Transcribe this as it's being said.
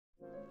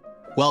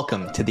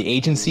Welcome to the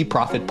Agency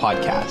Profit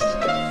Podcast,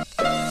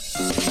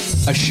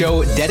 a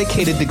show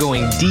dedicated to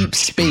going deep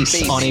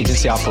space on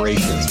agency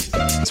operations,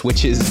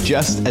 which is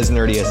just as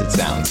nerdy as it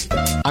sounds.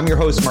 I'm your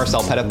host,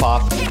 Marcel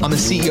Petitpoff. I'm the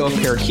CEO of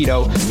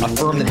Parakeeto, a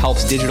firm that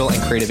helps digital and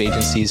creative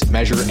agencies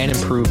measure and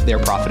improve their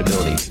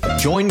profitability.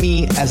 Join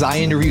me as I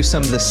interview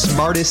some of the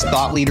smartest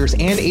thought leaders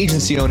and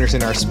agency owners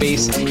in our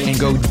space and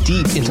go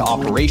deep into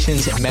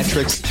operations,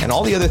 metrics, and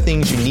all the other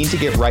things you need to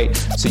get right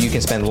so you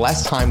can spend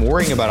less time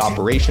worrying about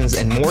operations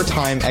and more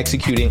time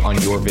executing on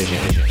your vision.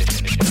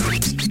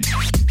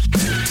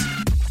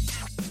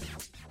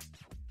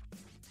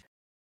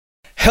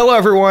 Hello,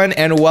 everyone,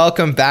 and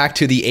welcome back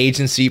to the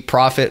Agency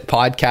Profit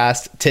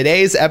Podcast.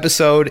 Today's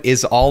episode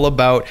is all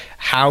about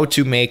how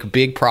to make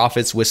big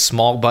profits with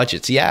small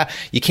budgets. Yeah,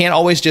 you can't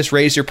always just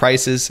raise your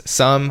prices.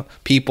 Some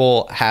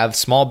people have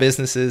small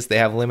businesses, they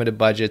have limited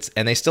budgets,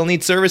 and they still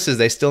need services.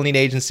 They still need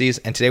agencies.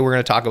 And today we're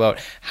going to talk about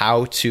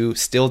how to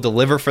still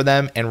deliver for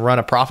them and run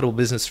a profitable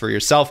business for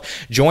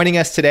yourself. Joining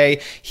us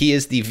today, he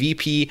is the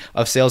VP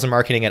of Sales and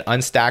Marketing at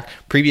Unstack.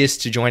 Previous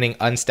to joining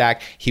Unstack,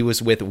 he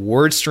was with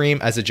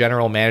WordStream as a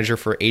general manager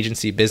for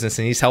agency business,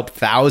 and he's helped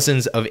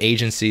thousands of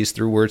agencies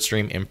through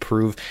WordStream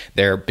improve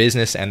their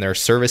business and their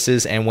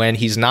services. And when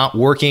he's not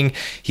working,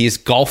 he's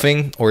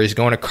golfing or he's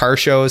going to car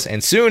shows,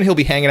 and soon he'll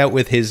be hanging out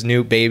with his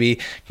new baby.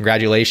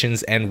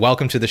 Congratulations and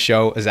welcome to the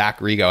show, Zach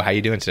Rego. How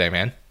you doing today,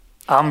 man?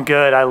 I'm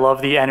good. I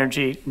love the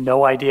energy.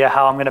 No idea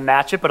how I'm going to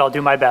match it, but I'll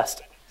do my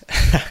best.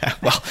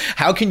 Well,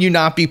 how can you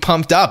not be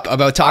pumped up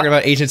about talking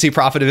about agency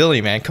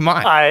profitability, man? Come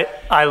on.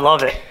 I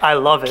love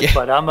it. Yeah.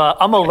 But I'm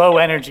a low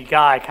energy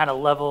guy, kind of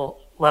level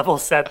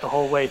set the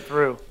whole way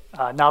through.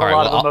 Not a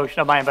lot of emotion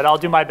on my end, but I'll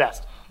do my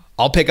best.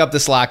 I'll pick up the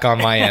slack on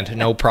my end.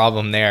 No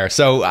problem there.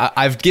 So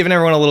I've given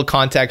everyone a little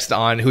context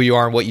on who you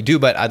are and what you do,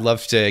 but I'd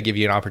love to give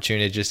you an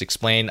opportunity to just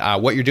explain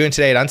what you're doing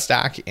today at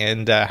Unstack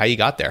and how you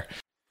got there.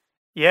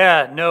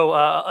 Yeah, no,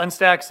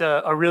 Unstack's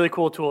a really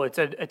cool tool. It's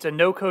a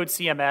no-code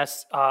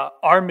CMS.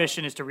 Our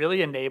mission is to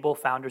really enable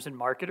founders and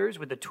marketers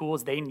with the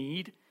tools they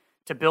need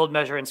to build,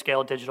 measure, and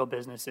scale digital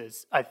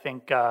businesses. I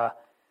think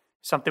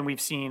something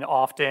we've seen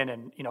often,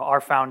 and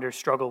our founders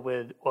struggle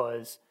with,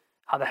 was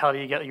how the hell do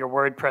you get your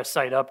WordPress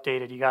site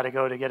updated? You got to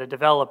go to get a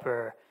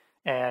developer,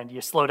 and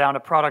you slow down a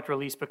product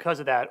release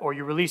because of that, or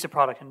you release a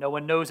product and no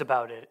one knows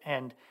about it.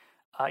 And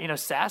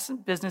SaaS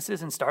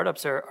businesses and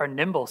startups are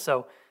nimble,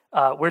 so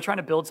we're trying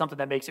to build something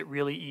that makes it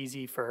really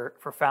easy for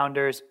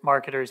founders,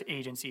 marketers,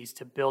 agencies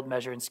to build,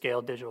 measure, and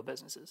scale digital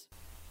businesses.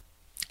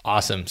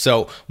 Awesome.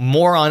 So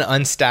more on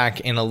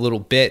Unstack in a little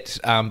bit,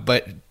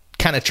 but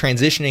kind of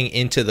transitioning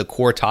into the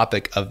core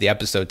topic of the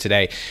episode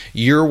today.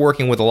 You're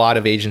working with a lot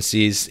of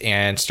agencies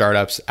and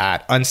startups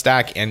at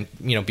Unstack, and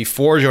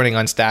before joining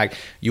Unstack,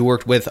 you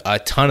worked with a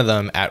ton of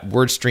them at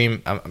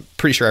WordStream. I'm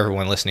pretty sure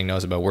everyone listening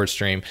knows about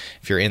WordStream.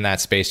 If you're in that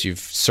space, you've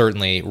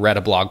certainly read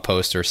a blog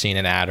post or seen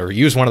an ad or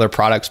used one of their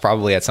products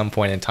probably at some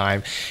point in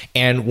time.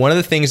 And one of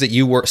the things that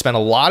you spent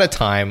a lot of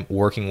time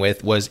working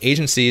with was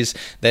agencies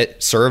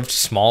that served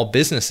small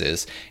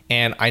businesses.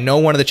 And I know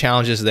one of the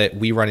challenges that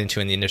we run into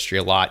in the industry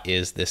a lot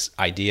is this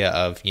idea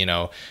of,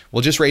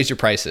 well, just raise your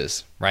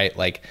prices, right?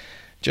 Like,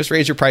 just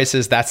raise your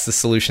prices. That's the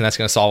solution. That's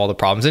going to solve all the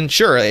problems. And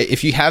sure,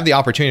 if you have the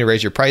opportunity to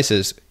raise your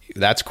prices,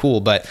 that's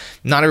cool, but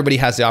not everybody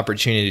has the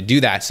opportunity to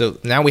do that. So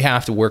now we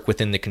have to work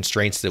within the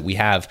constraints that we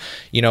have.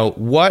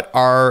 What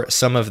are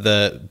some of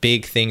the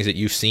big things that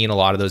you've seen a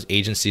lot of those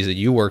agencies that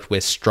you worked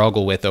with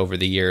struggle with over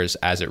the years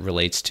as it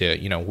relates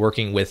to,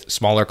 working with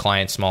smaller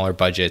clients, smaller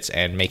budgets,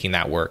 and making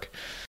that work?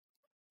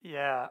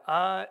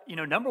 Yeah.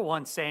 Number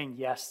one, saying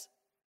yes,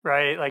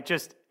 right? Like,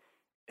 just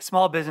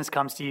small business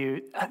comes to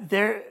you.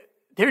 They're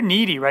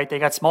needy, right? They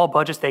got small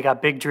budgets, they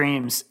got big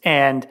dreams,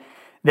 and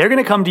they're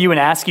going to come to you and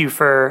ask you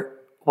for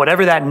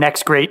whatever that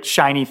next great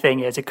shiny thing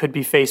is. It could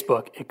be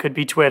Facebook, it could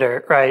be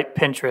Twitter, right?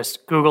 Pinterest,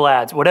 Google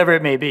Ads, whatever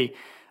it may be.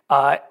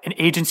 An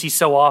agency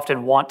so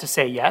often want to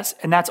say yes,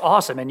 and that's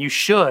awesome, and you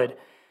should,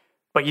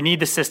 but you need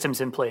the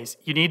systems in place.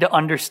 You need to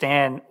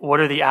understand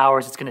what are the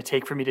hours it's going to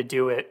take for me to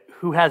do it,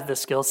 who has the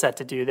skill set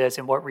to do this,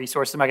 and what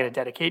resources am I going to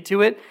dedicate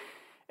to it.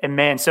 And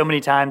man, so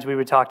many times we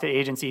would talk to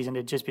agencies and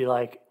it'd just be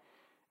like,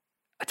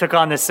 I took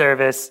on this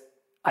service,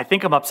 I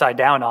think I'm upside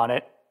down on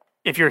it.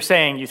 If you're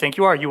saying you think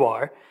you are, you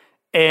are.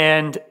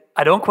 And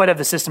I don't quite have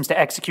the systems to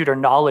execute or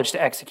knowledge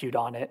to execute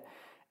on it.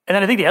 And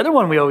then I think the other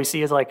one we always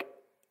see is like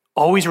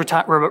always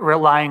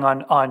relying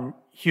on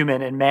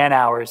human and man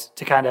hours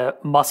to kind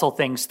of muscle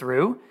things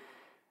through.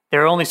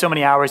 There are only so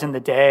many hours in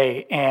the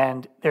day,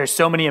 and there's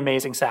so many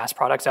amazing SaaS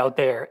products out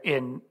there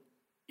in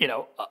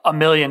a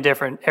million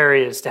different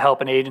areas to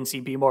help an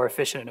agency be more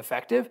efficient and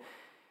effective.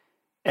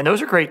 And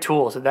those are great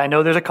tools. And I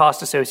know there's a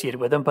cost associated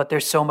with them, but they're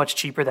so much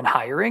cheaper than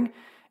hiring.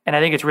 And I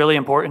think it's really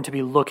important to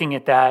be looking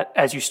at that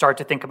as you start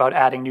to think about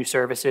adding new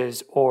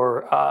services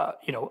or,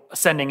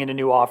 sending into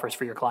new offers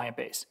for your client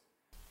base.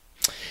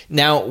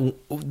 Now,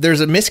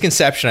 there's a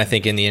misconception, I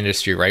think, in the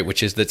industry, right,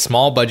 which is that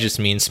small budgets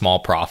mean small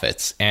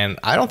profits. And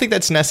I don't think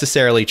that's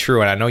necessarily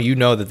true. And I know you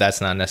know that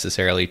that's not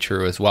necessarily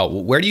true as well.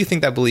 Where do you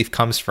think that belief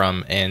comes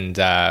from? And,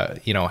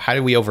 how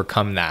do we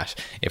overcome that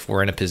if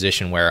we're in a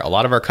position where a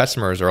lot of our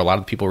customers or a lot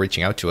of people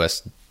reaching out to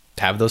us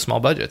have those small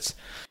budgets?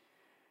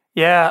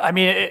 Yeah, I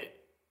mean,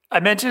 I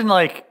mentioned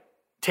like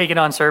taking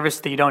on service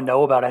that you don't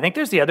know about. I think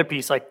there's the other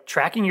piece, like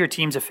tracking your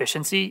team's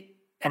efficiency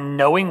and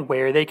knowing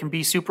where they can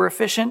be super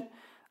efficient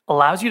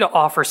allows you to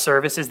offer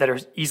services that are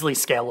easily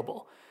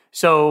scalable.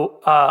 So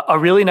a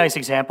really nice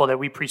example that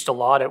we preached a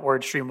lot at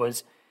WordStream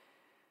was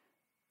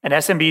an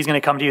SMB is going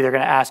to come to you. They're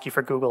going to ask you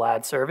for Google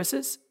Ads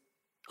services.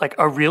 Like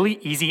a really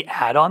easy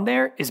add-on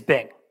there is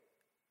Bing.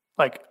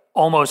 Like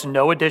almost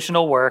no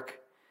additional work.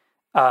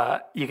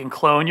 You can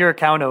clone your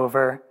account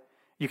over.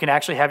 You can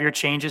actually have your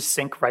changes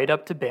sync right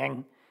up to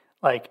Bing.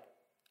 Like,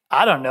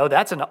 I don't know.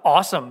 That's an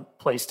awesome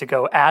place to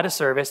go add a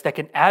service that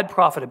can add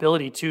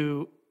profitability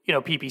to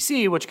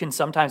PPC, which can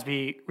sometimes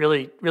be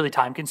really, really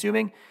time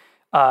consuming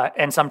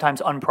and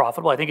sometimes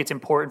unprofitable. I think it's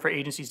important for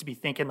agencies to be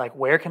thinking like,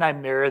 where can I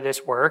mirror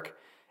this work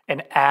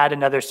and add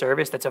another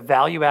service that's a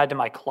value add to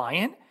my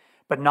client,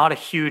 but not a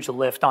huge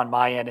lift on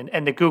my end.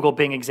 And the Google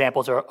Bing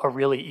examples are a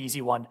really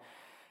easy one.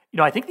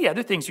 I think the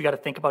other things you got to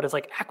think about is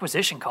like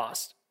acquisition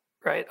cost,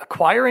 right?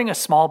 Acquiring a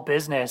small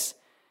business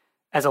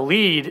as a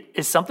lead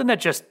is something that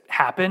just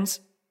happens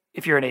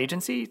if you're an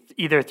agency,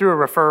 either through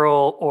a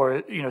referral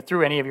or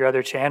through any of your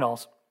other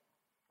channels.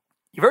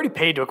 You've already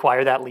paid to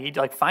acquire that lead.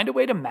 Like, find a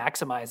way to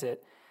maximize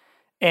it.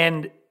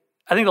 And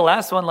I think the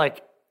last one,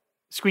 like,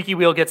 squeaky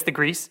wheel gets the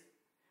grease.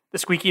 The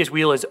squeakiest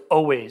wheel is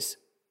always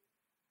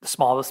the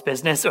smallest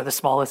business or the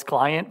smallest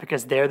client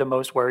because they're the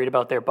most worried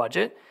about their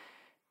budget.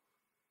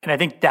 And I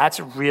think that's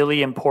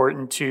really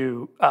important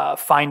to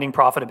finding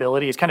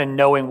profitability, is kind of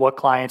knowing what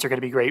clients are going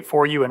to be great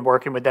for you and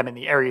working with them in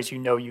the areas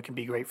you can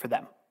be great for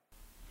them.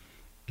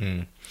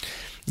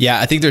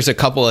 Yeah, I think there's a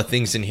couple of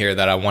things in here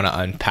that I want to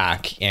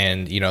unpack.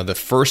 And, the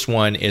first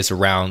one is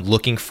around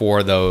looking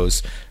for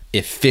those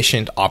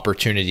efficient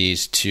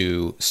opportunities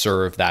to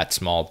serve that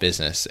small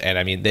business. And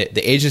I mean,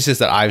 the agencies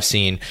that I've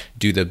seen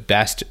do the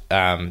best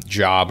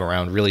job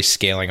around really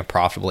scaling a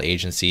profitable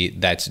agency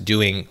that's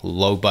doing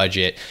low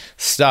budget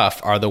stuff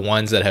are the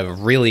ones that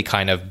have really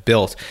kind of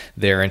built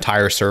their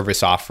entire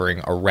service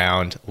offering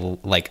around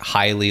like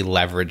highly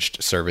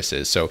leveraged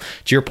services. So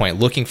to your point,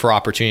 looking for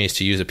opportunities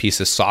to use a piece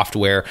of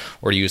software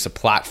or to use a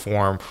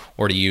platform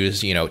or to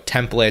use,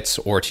 templates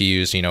or to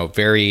use,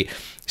 very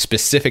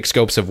specific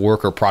scopes of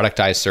work or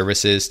productized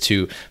services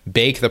to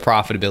bake the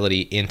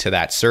profitability into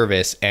that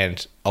service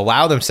and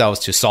allow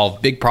themselves to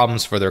solve big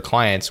problems for their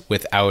clients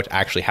without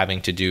actually having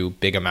to do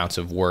big amounts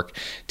of work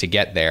to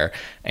get there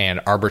and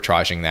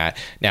arbitraging that.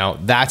 Now,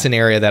 that's an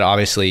area that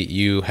obviously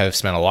you have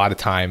spent a lot of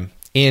time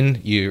in.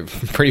 You're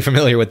pretty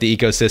familiar with the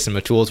ecosystem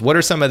of tools. What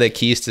are some of the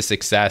keys to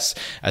success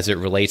as it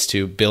relates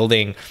to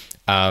building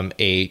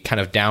a kind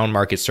of down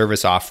market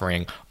service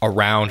offering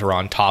around or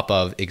on top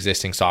of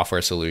existing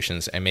software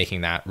solutions and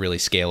making that really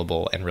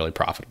scalable and really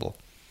profitable?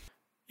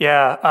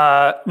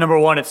 Yeah. Number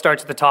one, it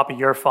starts at the top of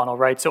your funnel,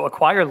 right? So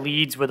acquire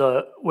leads with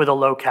a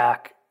low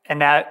CAC.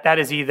 And that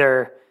is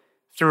either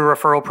through a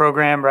referral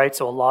program, right?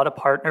 So a lot of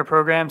partner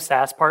programs,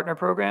 SaaS partner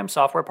programs,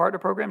 software partner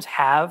programs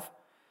have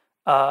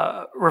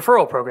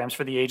referral programs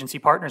for the agency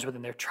partners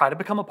within there. Try to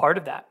become a part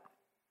of that.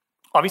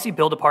 Obviously,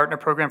 build a partner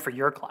program for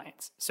your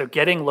clients. So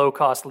getting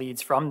low-cost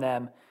leads from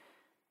them,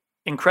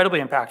 incredibly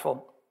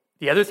impactful.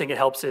 The other thing it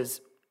helps is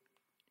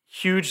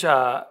huge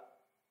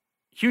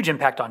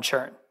impact on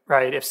churn,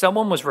 right? If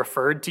someone was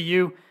referred to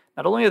you,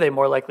 not only are they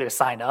more likely to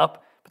sign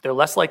up, but they're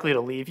less likely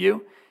to leave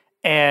you.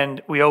 And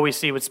we always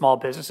see with small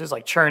businesses,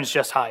 like churn's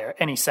just higher.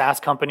 Any SaaS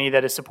company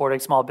that is supporting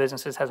small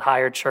businesses has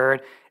higher churn.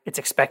 It's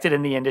expected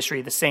in the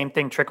industry. The same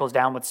thing trickles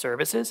down with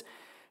services.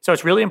 So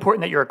it's really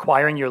important that you're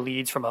acquiring your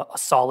leads from a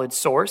solid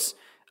source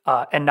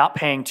and not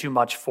paying too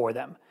much for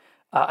them.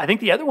 I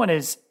think the other one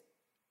is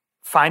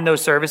find those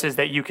services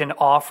that you can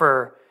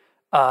offer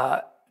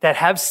that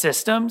have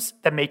systems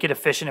that make it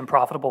efficient and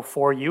profitable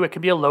for you. It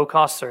could be a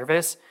low-cost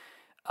service,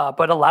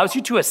 but allows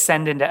you to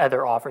ascend into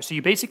other offers. So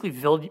you basically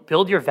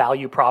build your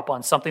value prop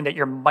on something that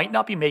you might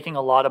not be making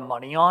a lot of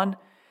money on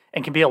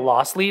and can be a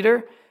loss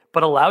leader,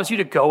 but allows you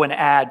to go and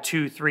add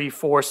 2, 3,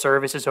 4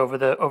 services over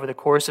the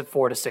course of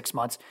 4 to 6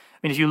 months.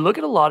 I mean, if you look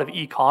at a lot of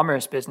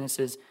e-commerce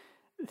businesses,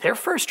 their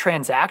first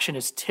transaction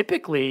is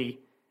typically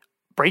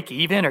break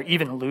even or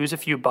even lose a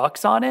few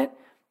bucks on it,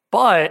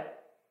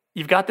 but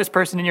you've got this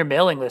person in your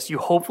mailing list. You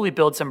hopefully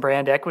build some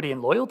brand equity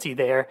and loyalty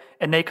there,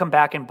 and they come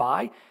back and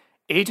buy.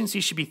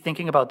 Agencies should be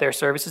thinking about their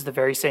services the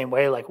very same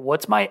way. Like,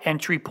 what's my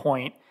entry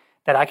point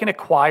that I can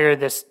acquire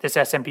this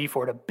SMB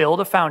for to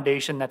build a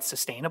foundation that's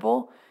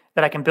sustainable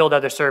that I can build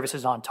other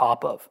services on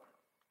top of?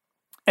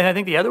 And I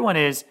think the other one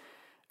is,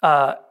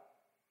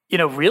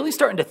 really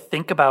starting to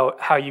think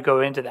about how you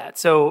go into that.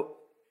 So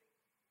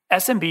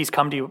SMBs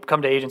come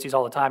to agencies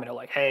all the time and are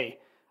like, hey,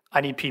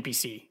 I need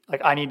PPC.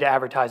 Like, I need to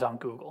advertise on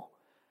Google.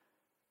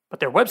 But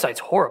their website's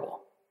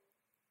horrible.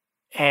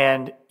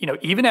 And,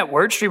 even at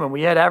WordStream, when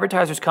we had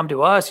advertisers come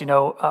to us,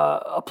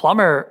 a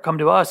plumber come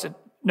to us,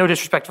 no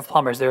disrespect to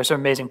plumbers, there are some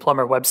amazing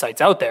plumber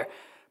websites out there.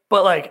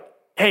 But like,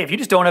 hey, if you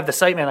just don't have the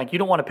site, man, like you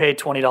don't want to pay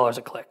 $20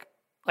 a click.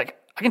 Like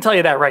I can tell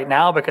you that right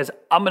now because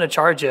I'm going to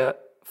charge you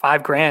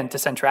 $5,000 to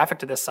send traffic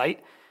to this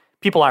site.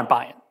 People aren't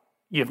buying.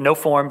 You have no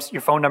forms.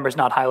 Your phone number is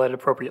not highlighted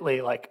appropriately.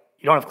 Like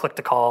you don't have click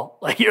to call.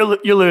 Like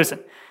you're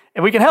losing.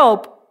 And we can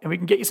help and we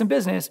can get you some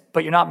business,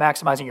 but you're not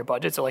maximizing your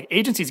budget. So like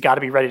agencies got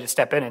to be ready to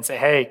step in and say,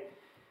 hey,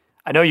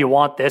 I know you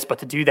want this, but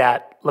to do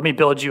that, let me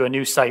build you a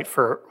new site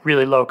for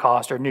really low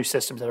cost or new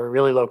systems that are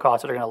really low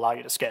cost that are going to allow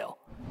you to scale.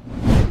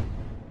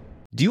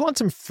 Do you want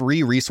some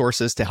free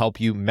resources to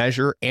help you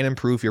measure and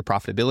improve your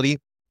profitability?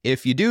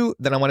 If you do,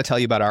 then I want to tell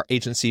you about our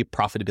agency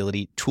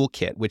profitability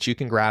toolkit, which you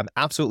can grab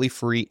absolutely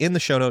free in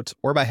the show notes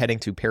or by heading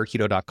to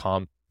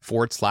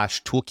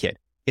parakeeto.com/toolkit.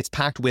 It's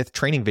packed with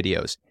training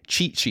videos,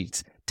 cheat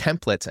sheets,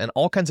 templates, and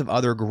all kinds of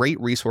other great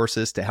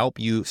resources to help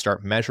you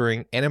start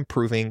measuring and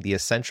improving the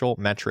essential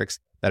metrics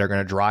that are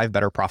going to drive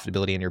better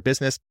profitability in your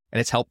business.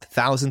 And it's helped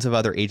thousands of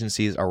other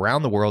agencies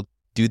around the world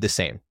do the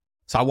same.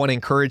 So I want to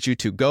encourage you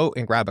to go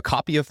and grab a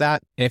copy of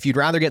that. And if you'd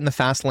rather get in the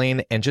fast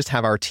lane and just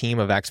have our team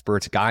of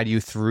experts guide you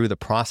through the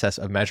process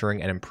of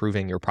measuring and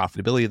improving your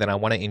profitability, then I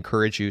want to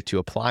encourage you to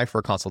apply for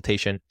a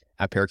consultation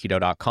at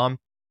parakeeto.com.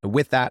 And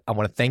with that, I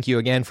want to thank you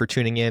again for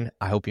tuning in.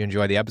 I hope you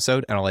enjoy the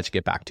episode and I'll let you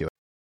get back to it.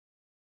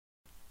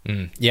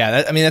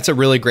 Yeah, that's a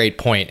really great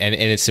point, and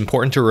it's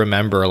important to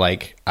remember,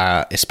 like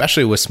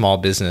especially with small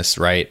business,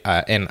 right?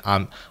 And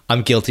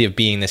I'm guilty of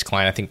being this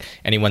client. I think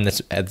anyone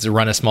that's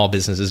run a small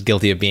business is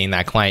guilty of being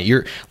that client.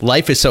 Your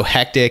life is so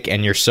hectic,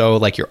 and you're so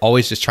like you're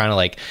always just trying to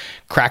like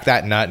crack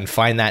that nut and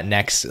find that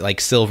next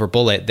like silver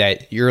bullet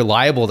that you're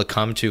liable to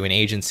come to an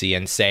agency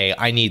and say,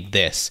 I need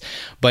this.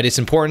 But it's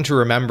important to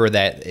remember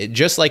that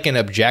just like an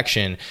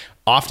objection,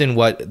 often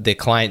what the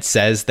client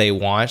says they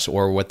want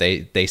or what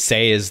they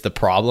say is the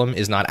problem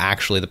is not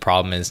actually the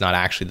problem, and it's not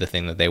actually the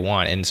thing that they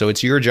want. And so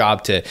it's your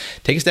job to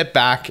take a step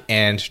back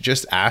and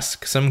just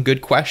ask some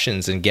good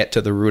questions and get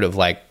to the root of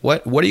like,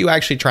 what are you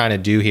actually trying to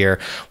do here?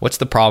 What's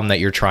the problem that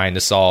you're trying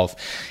to solve?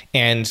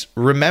 And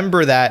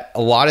remember that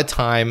a lot of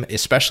time,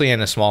 especially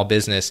in a small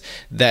business,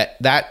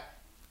 that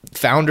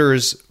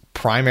founder's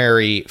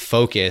primary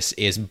focus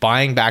is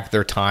buying back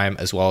their time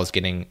as well as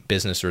getting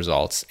business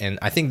results. And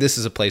I think this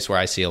is a place where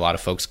I see a lot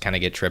of folks kind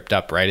of get tripped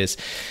up, right? Is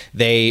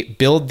they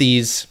build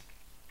these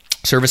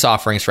service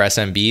offerings for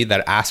SMB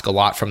that ask a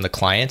lot from the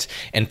client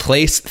and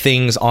place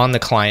things on the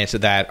client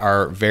that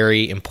are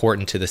very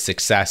important to the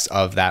success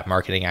of that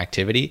marketing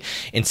activity,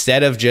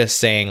 instead of just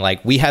saying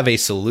like, we have a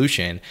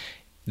solution,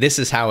 this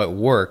is how it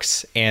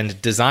works, and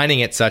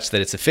designing it such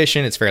that it's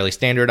efficient, it's fairly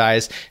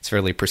standardized, it's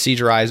fairly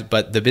procedurized,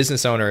 but the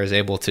business owner is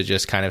able to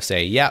just kind of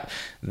say, yeah,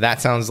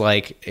 that sounds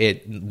like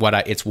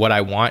it's what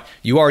I want.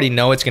 You already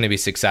know it's going to be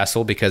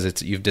successful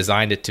because you've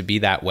designed it to be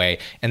that way.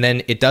 And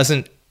then it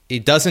doesn't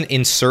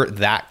insert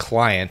that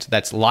client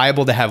that's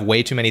liable to have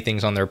way too many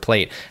things on their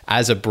plate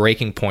as a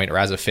breaking point or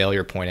as a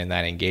failure point in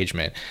that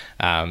engagement.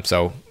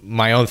 So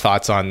my own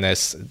thoughts on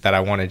this that I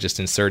want to just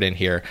insert in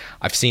here.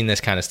 I've seen this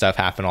kind of stuff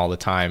happen all the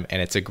time,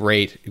 and it's a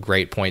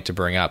great point to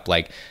bring up.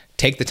 Like,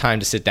 take the time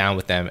to sit down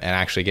with them and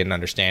actually get an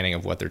understanding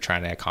of what they're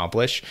trying to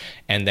accomplish,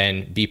 and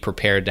then be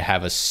prepared to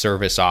have a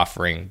service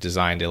offering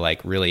designed to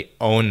like really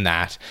own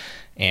that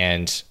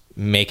and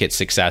make it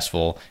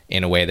successful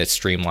in a way that's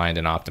streamlined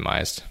and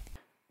optimized.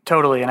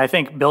 Totally. And I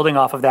think building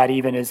off of that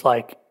even is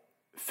like,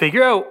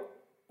 figure out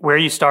where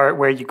you start,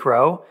 where you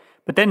grow,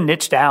 but then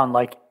niche down.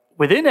 Like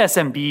within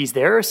SMBs,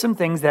 there are some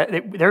things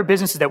there are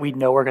businesses that we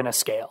know are going to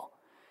scale,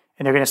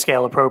 and they're going to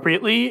scale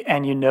appropriately.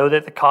 And you know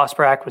that the cost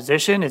per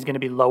acquisition is going to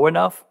be low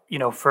enough,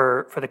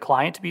 for the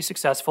client to be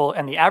successful.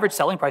 And the average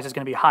selling price is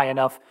going to be high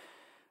enough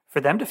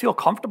for them to feel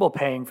comfortable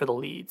paying for the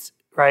leads,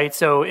 right?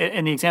 So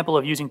in the example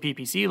of using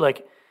PPC,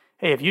 like,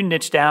 hey, if you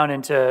niche down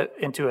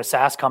into a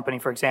SaaS company,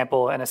 for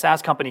example, and a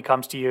SaaS company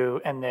comes to you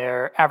and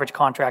their average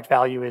contract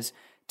value is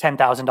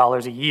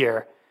 $10,000 a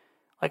year,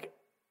 like,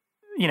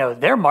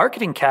 their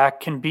marketing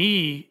CAC can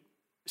be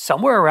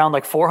somewhere around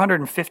like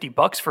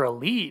 $450 for a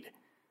lead.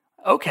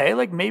 Okay,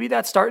 like maybe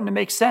that's starting to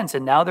make sense,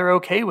 and now they're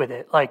okay with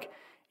it. Like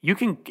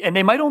and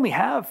they might only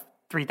have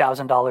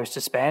 $3,000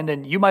 to spend,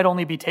 and you might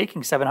only be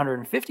taking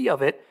 $750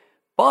 of it,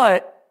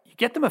 but you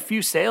get them a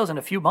few sales in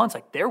a few months,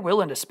 like they're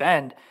willing to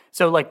spend.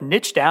 So like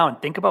niche down,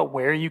 think about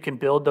where you can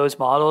build those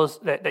models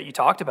that you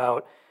talked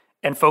about,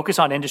 and focus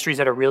on industries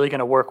that are really going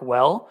to work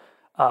well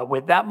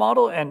with that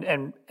model.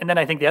 And then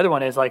I think the other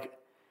one is like,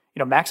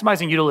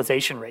 maximizing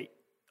utilization rate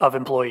of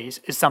employees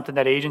is something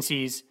that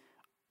agencies,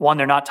 one,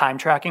 they're not time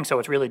tracking, so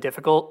it's really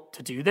difficult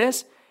to do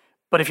this.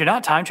 But if you're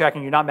not time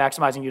tracking, you're not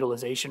maximizing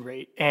utilization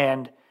rate.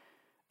 And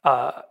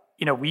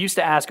we used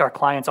to ask our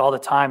clients all the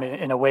time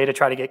in a way to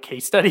try to get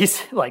case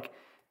studies, like,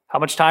 how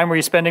much time were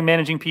you spending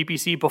managing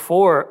PPC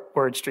before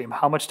WordStream?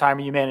 How much time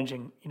are you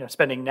managing,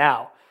 spending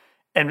now?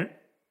 And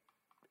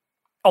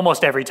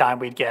almost every time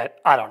we'd get,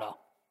 I don't know,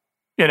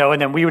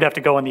 and then we would have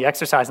to go in the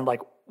exercise and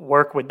like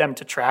work with them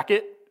to track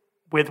it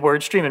with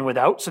WordStream and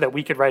without, so that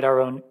we could write our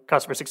own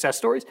customer success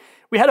stories.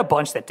 We had a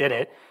bunch that did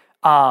it.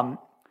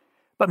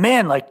 But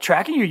man, like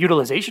tracking your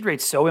utilization rate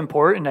is so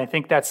important. I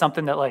think that's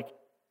something that like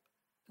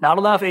not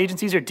enough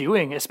agencies are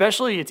doing,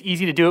 especially it's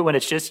easy to do it when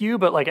it's just you,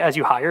 but like as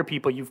you hire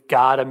people, you've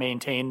got to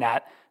maintain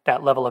that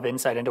level of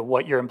insight into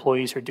what your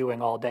employees are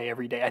doing all day,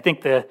 every day. I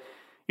think the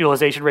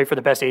utilization rate for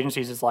the best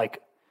agencies is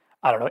like,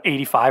 I don't know,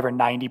 85 or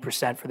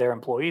 90% for their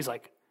employees.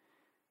 Like,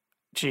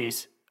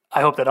 geez, I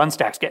hope that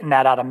Unstack's getting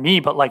that out of me,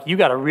 but like you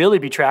got to really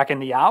be tracking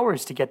the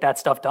hours to get that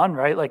stuff done,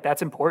 right? Like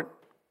that's important.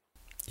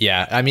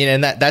 Yeah, I mean,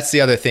 and that's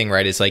the other thing,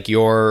 right? Is like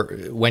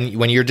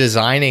when you're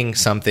designing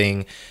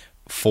something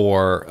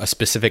for a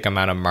specific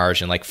amount of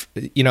margin, like,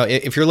 you know,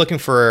 if you're looking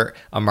for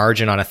a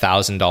margin on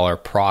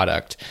 $1,000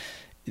 product,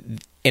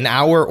 an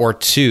hour or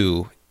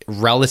two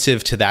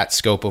relative to that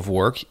scope of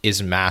work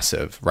is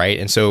massive, right?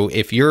 And so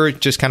if you're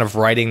just kind of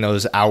writing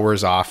those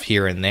hours off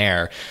here and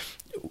there,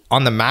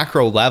 on the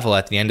macro level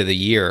at the end of the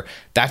year,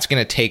 that's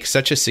going to take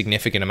such a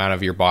significant amount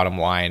of your bottom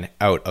line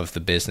out of the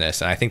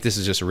business. And I think this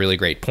is just a really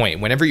great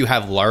point. Whenever you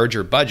have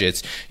larger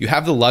budgets, you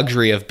have the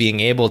luxury of being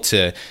able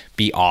to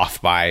be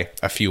off by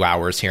a few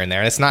hours here and there.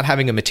 And it's not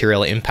having a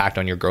material impact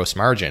on your gross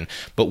margin.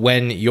 But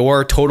when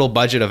your total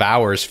budget of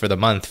hours for the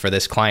month for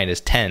this client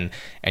is 10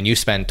 and you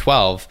spend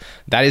 12,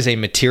 that is a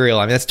material,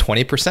 I mean, that's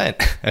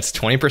 20%. That's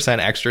 20%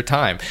 extra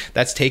time.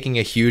 That's taking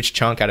a huge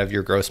chunk out of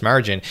your gross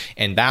margin.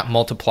 And that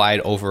multiplied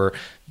over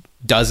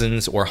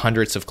dozens or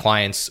hundreds of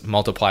clients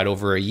multiplied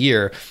over a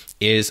year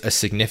is a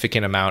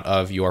significant amount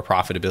of your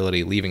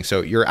profitability leaving. So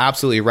you're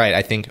absolutely right.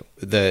 I think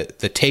the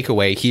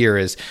takeaway here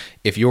is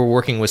if you're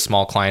working with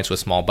small clients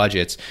with small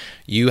budgets,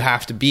 you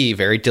have to be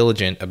very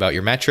diligent about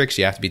your metrics.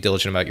 You have to be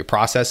diligent about your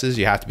processes.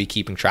 You have to be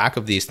keeping track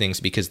of these things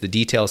because the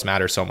details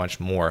matter so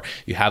much more.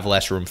 You have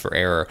less room for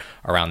error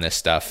around this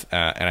stuff.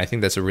 And I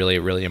think that's a really,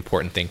 really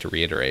important thing to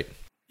reiterate.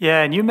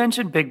 Yeah. And you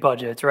mentioned big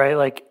budgets, right?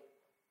 Like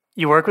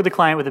you work with a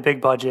client with a big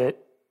budget.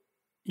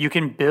 You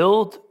can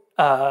build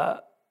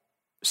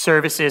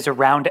services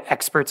around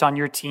experts on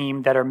your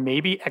team that are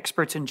maybe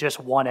experts in just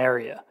one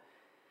area.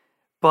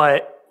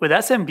 But with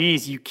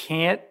SMBs, you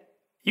can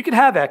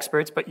have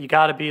experts, but you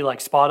got to be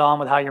like spot on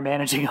with how you're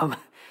managing them.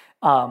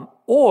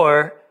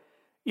 Or,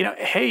 you know,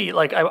 hey,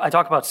 like I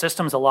talk about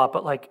systems a lot,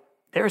 but like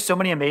there are so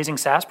many amazing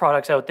SaaS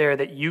products out there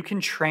that you can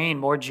train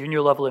more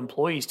junior level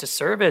employees to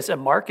service a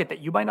market that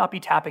you might not be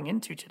tapping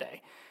into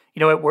today.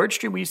 You know, at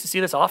WordStream, we used to see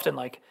this often,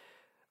 like,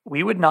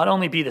 we would not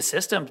only be the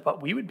systems,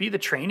 but we would be the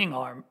training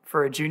arm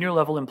for a junior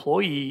level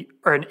employee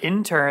or an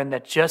intern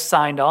that just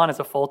signed on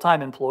as a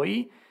full-time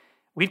employee.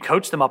 We'd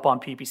coach them up on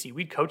PPC.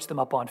 We'd coach them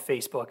up on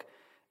Facebook.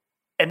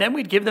 And then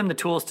we'd give them the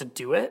tools to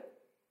do it.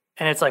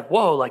 And it's like,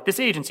 whoa, like this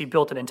agency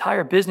built an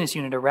entire business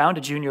unit around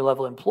a junior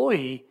level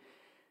employee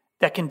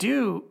that can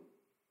do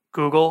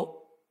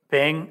Google,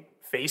 Bing,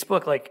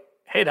 Facebook. Like,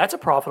 hey, that's a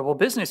profitable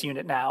business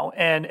unit now.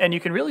 And you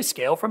can really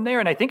scale from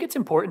there. And I think it's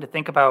important to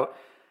think about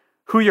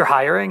who you're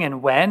hiring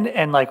and when,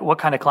 and like what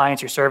kind of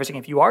clients you're servicing.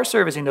 If you are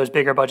servicing those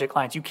bigger budget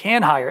clients, you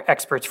can hire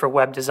experts for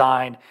web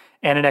design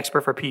and an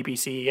expert for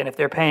PPC. And if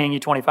they're paying you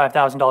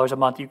 $25,000 a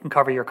month, you can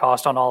cover your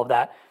cost on all of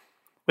that.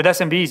 With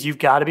SMBs, you've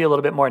got to be a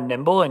little bit more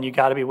nimble, and you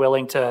got to be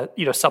willing to,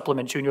 you know,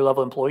 supplement junior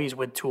level employees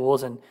with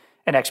tools and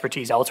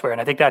expertise elsewhere. And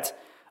I think that's a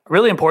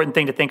really important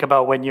thing to think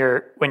about when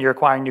you're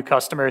acquiring new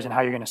customers and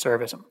how you're going to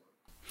service them.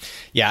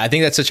 Yeah, I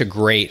think that's such a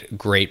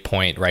great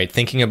point, right?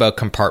 Thinking about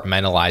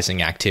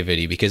compartmentalizing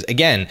activity, because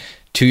again,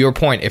 to your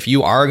point, if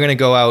you are going to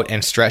go out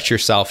and stretch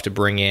yourself to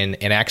bring in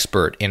an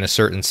expert in a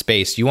certain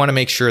space, you want to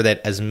make sure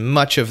that as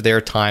much of their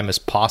time as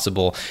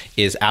possible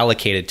is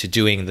allocated to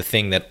doing the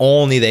thing that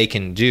only they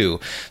can do.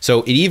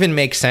 So it even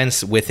makes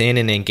sense within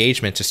an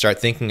engagement to start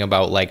thinking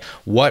about like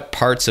what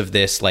parts of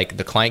this, like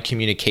the client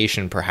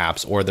communication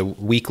perhaps, or the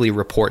weekly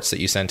reports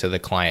that you send to the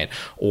client,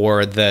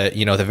 or the,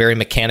 you know, the very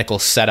mechanical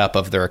setup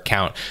of their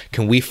account,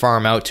 can we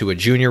farm out to a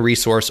junior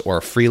resource or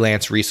a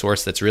freelance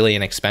resource that's really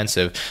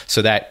inexpensive,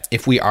 so that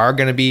if we are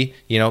going to be,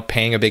 you know,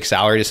 paying a big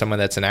salary to someone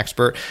that's an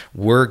expert,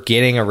 we're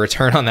getting a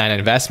return on that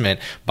investment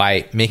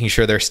by making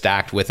sure they're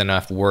stacked with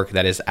enough work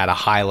that is at a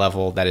high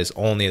level, that is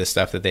only the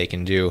stuff that they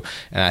can do.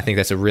 And I think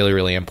that's a really,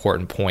 really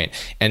important point.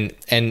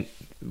 And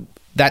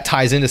that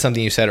ties into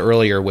something you said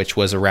earlier, which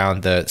was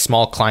around the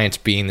small clients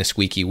being the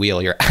squeaky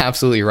wheel. You're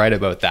absolutely right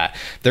about that.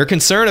 They're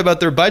concerned about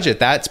their budget.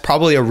 That's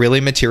probably a really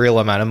material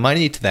amount of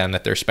money to them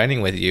that they're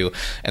spending with you.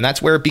 And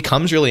that's where it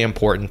becomes really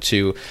important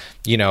to,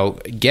 you know,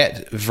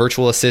 get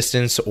virtual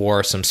assistants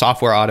or some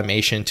software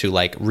automation to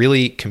like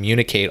really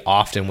communicate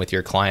often with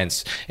your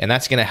clients. And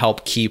that's going to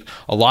help keep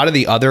a lot of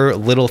the other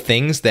little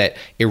things that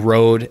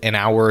erode an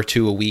hour or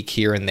two a week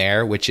here and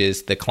there, which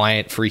is the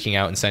client freaking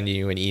out and sending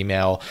you an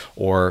email,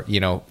 or, you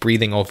know,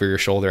 breathing over your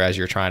shoulder as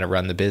you're trying to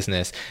run the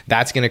business.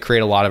 That's going to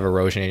create a lot of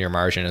erosion in your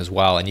margin as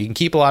well. And you can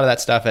keep a lot of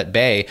that stuff at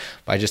bay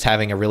by just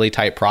having a really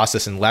tight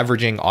process and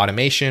leveraging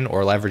automation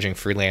or leveraging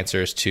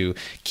freelancers to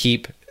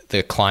keep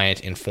the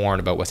client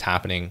informed about what's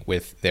happening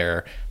with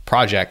their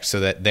project, so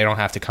that they don't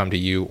have to come to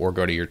you or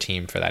go to your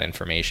team for that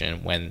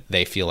information when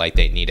they feel like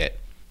they need it.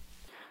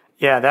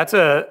 Yeah, that's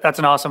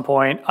an awesome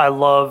point. I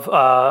love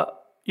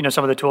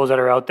some of the tools that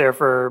are out there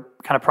for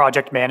kind of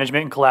project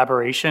management and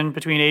collaboration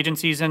between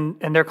agencies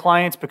and their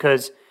clients,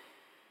 because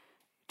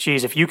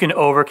geez, if you can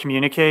over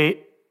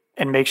communicate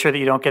and make sure that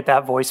you don't get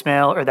that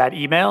voicemail or that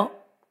email,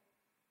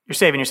 you're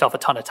saving yourself a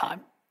ton of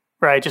time,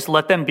 right? Just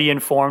let them be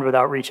informed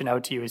without reaching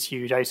out to you is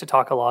huge. I used to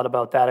talk a lot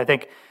about that. I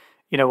think,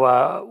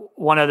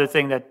 one other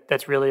thing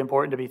that's really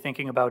important to be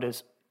thinking about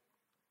is,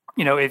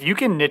 if you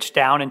can niche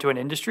down into an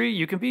industry,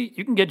 you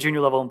can get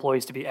junior level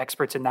employees to be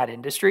experts in that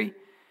industry,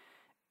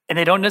 and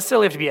they don't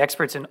necessarily have to be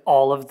experts in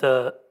all of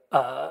the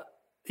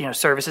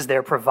services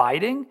they're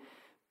providing,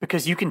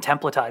 because you can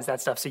templatize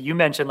that stuff. So you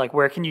mentioned like,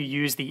 where can you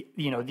use the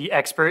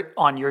expert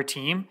on your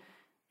team?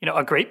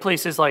 A great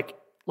place is like,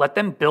 let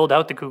them build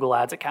out the Google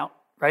Ads account,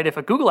 right? If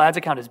a Google Ads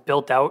account is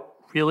built out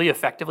really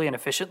effectively and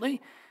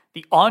efficiently,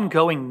 the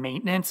ongoing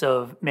maintenance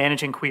of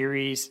managing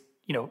queries,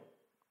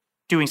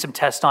 doing some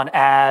tests on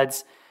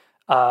ads,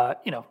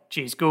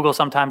 Google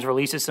sometimes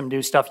releases some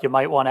new stuff you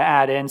might want to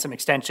add in, some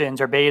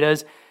extensions or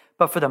betas.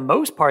 But for the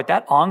most part,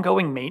 that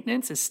ongoing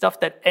maintenance is stuff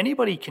that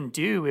anybody can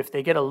do if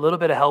they get a little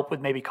bit of help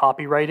with maybe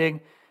copywriting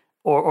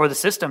or the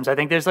systems. I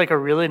think there's like a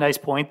really nice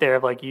point there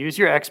of like, use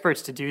your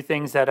experts to do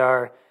things that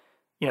are,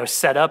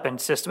 set up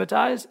and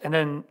systematized, and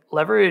then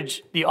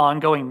leverage the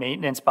ongoing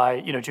maintenance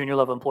by, junior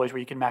level employees where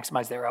you can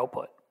maximize their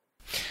output.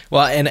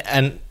 Well,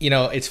 and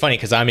it's funny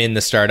because I'm in the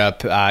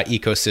startup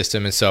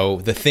ecosystem, and so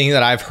the thing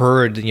that I've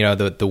heard,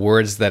 the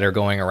words that are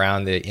going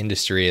around the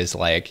industry is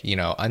like,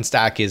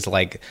 Unstack is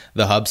like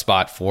the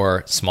HubSpot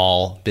for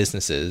small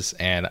businesses,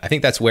 and I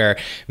think that's where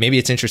maybe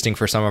it's interesting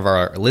for some of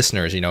our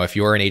listeners. If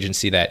you're an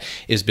agency that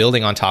is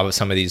building on top of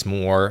some of these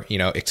more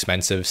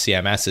expensive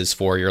CMSs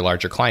for your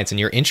larger clients, and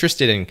you're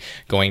interested in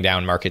going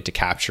down market to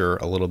capture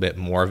a little bit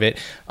more of it,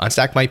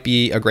 Unstack might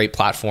be a great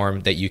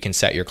platform that you can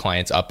set your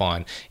clients up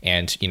on,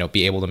 and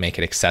be able to make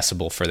it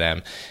accessible for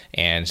them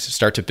and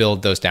start to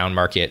build those down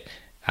market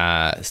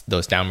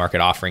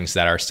offerings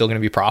that are still going to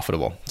be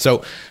profitable.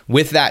 So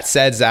with that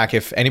said, Zach,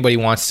 if anybody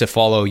wants to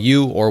follow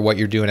you or what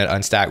you're doing at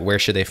Unstack, where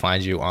should they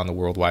find you on the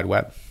World Wide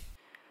Web?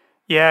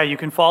 Yeah, you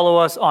can follow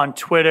us on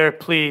Twitter.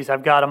 Please,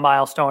 I've got a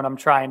milestone I'm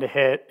trying to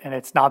hit, and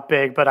it's not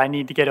big, but I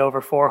need to get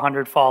over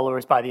 400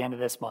 followers by the end of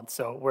this month.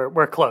 So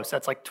we're close.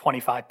 That's like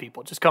 25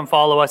 people. Just come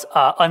follow us,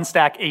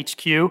 Unstack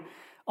HQ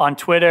on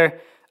Twitter.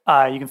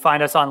 You can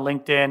find us on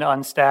LinkedIn,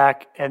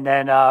 Unstack, and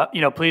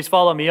then, please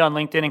follow me on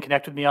LinkedIn and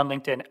connect with me on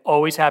LinkedIn.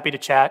 Always happy to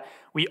chat.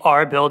 We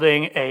are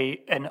building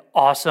an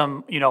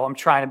awesome, I'm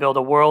trying to build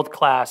a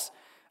world-class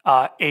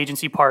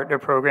agency partner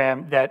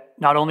program that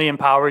not only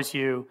empowers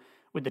you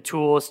with the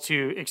tools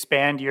to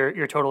expand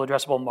your total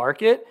addressable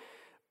market,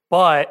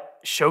 but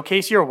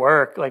showcase your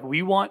work. Like,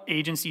 we want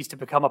agencies to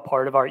become a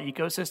part of our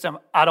ecosystem.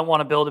 I don't want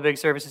to build a big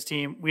services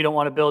team. We don't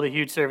want to build a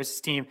huge services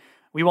team.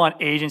 We want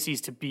agencies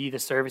to be the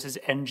services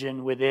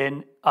engine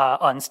within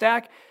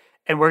Unstack,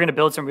 and we're going to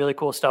build some really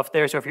cool stuff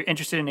there. So if you're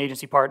interested in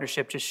agency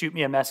partnership, just shoot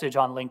me a message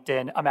on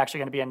LinkedIn. I'm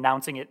actually going to be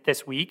announcing it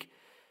this week,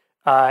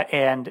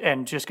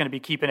 and just going to be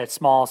keeping it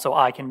small so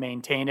I can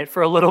maintain it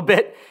for a little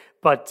bit.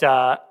 But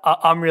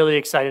I'm really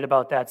excited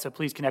about that. So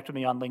please connect with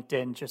me on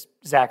LinkedIn. Just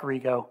Zach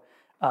Rego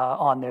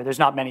on there. There's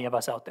not many of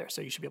us out there,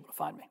 so you should be able to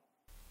find me.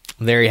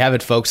 There you have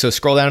it, folks. So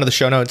scroll down to the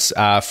show notes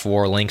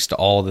for links to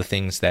all the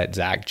things that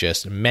Zach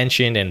just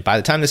mentioned. And by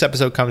the time this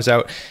episode comes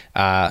out,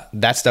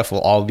 that stuff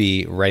will all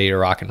be ready to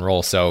rock and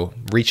roll. So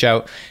reach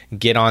out,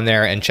 get on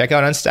there, and check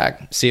out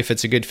Unstack. See if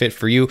it's a good fit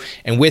for you.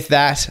 And with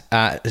that,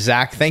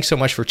 Zach, thanks so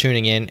much for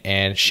tuning in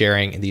and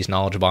sharing these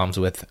knowledge bombs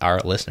with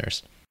our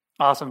listeners.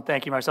 Awesome.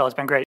 Thank you, Marcel. It's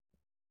been great.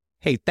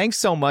 Hey, thanks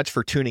so much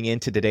for tuning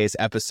in to today's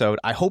episode.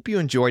 I hope you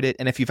enjoyed it.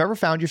 And if you've ever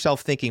found yourself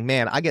thinking,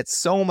 man, I get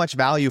so much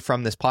value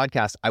from this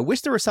podcast, I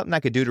wish there was something I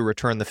could do to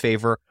return the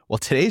favor. Well,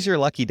 today's your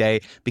lucky day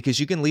because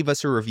you can leave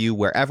us a review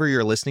wherever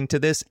you're listening to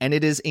this, and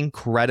it is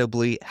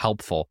incredibly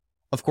helpful.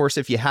 Of course,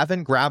 if you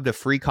haven't grabbed a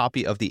free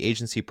copy of the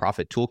Agency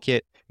Profit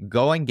Toolkit,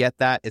 go and get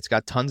that. It's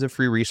got tons of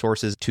free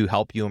resources to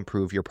help you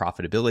improve your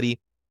profitability.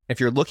 If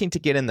you're looking to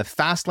get in the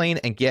fast lane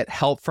and get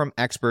help from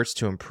experts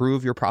to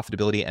improve your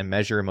profitability and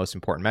measure your most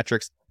important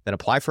metrics, then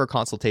apply for a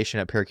consultation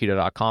at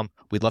parakeeto.com.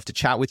 We'd love to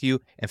chat with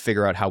you and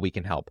figure out how we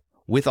can help.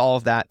 With all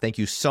of that, thank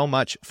you so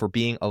much for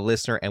being a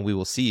listener, and we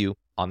will see you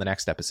on the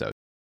next episode.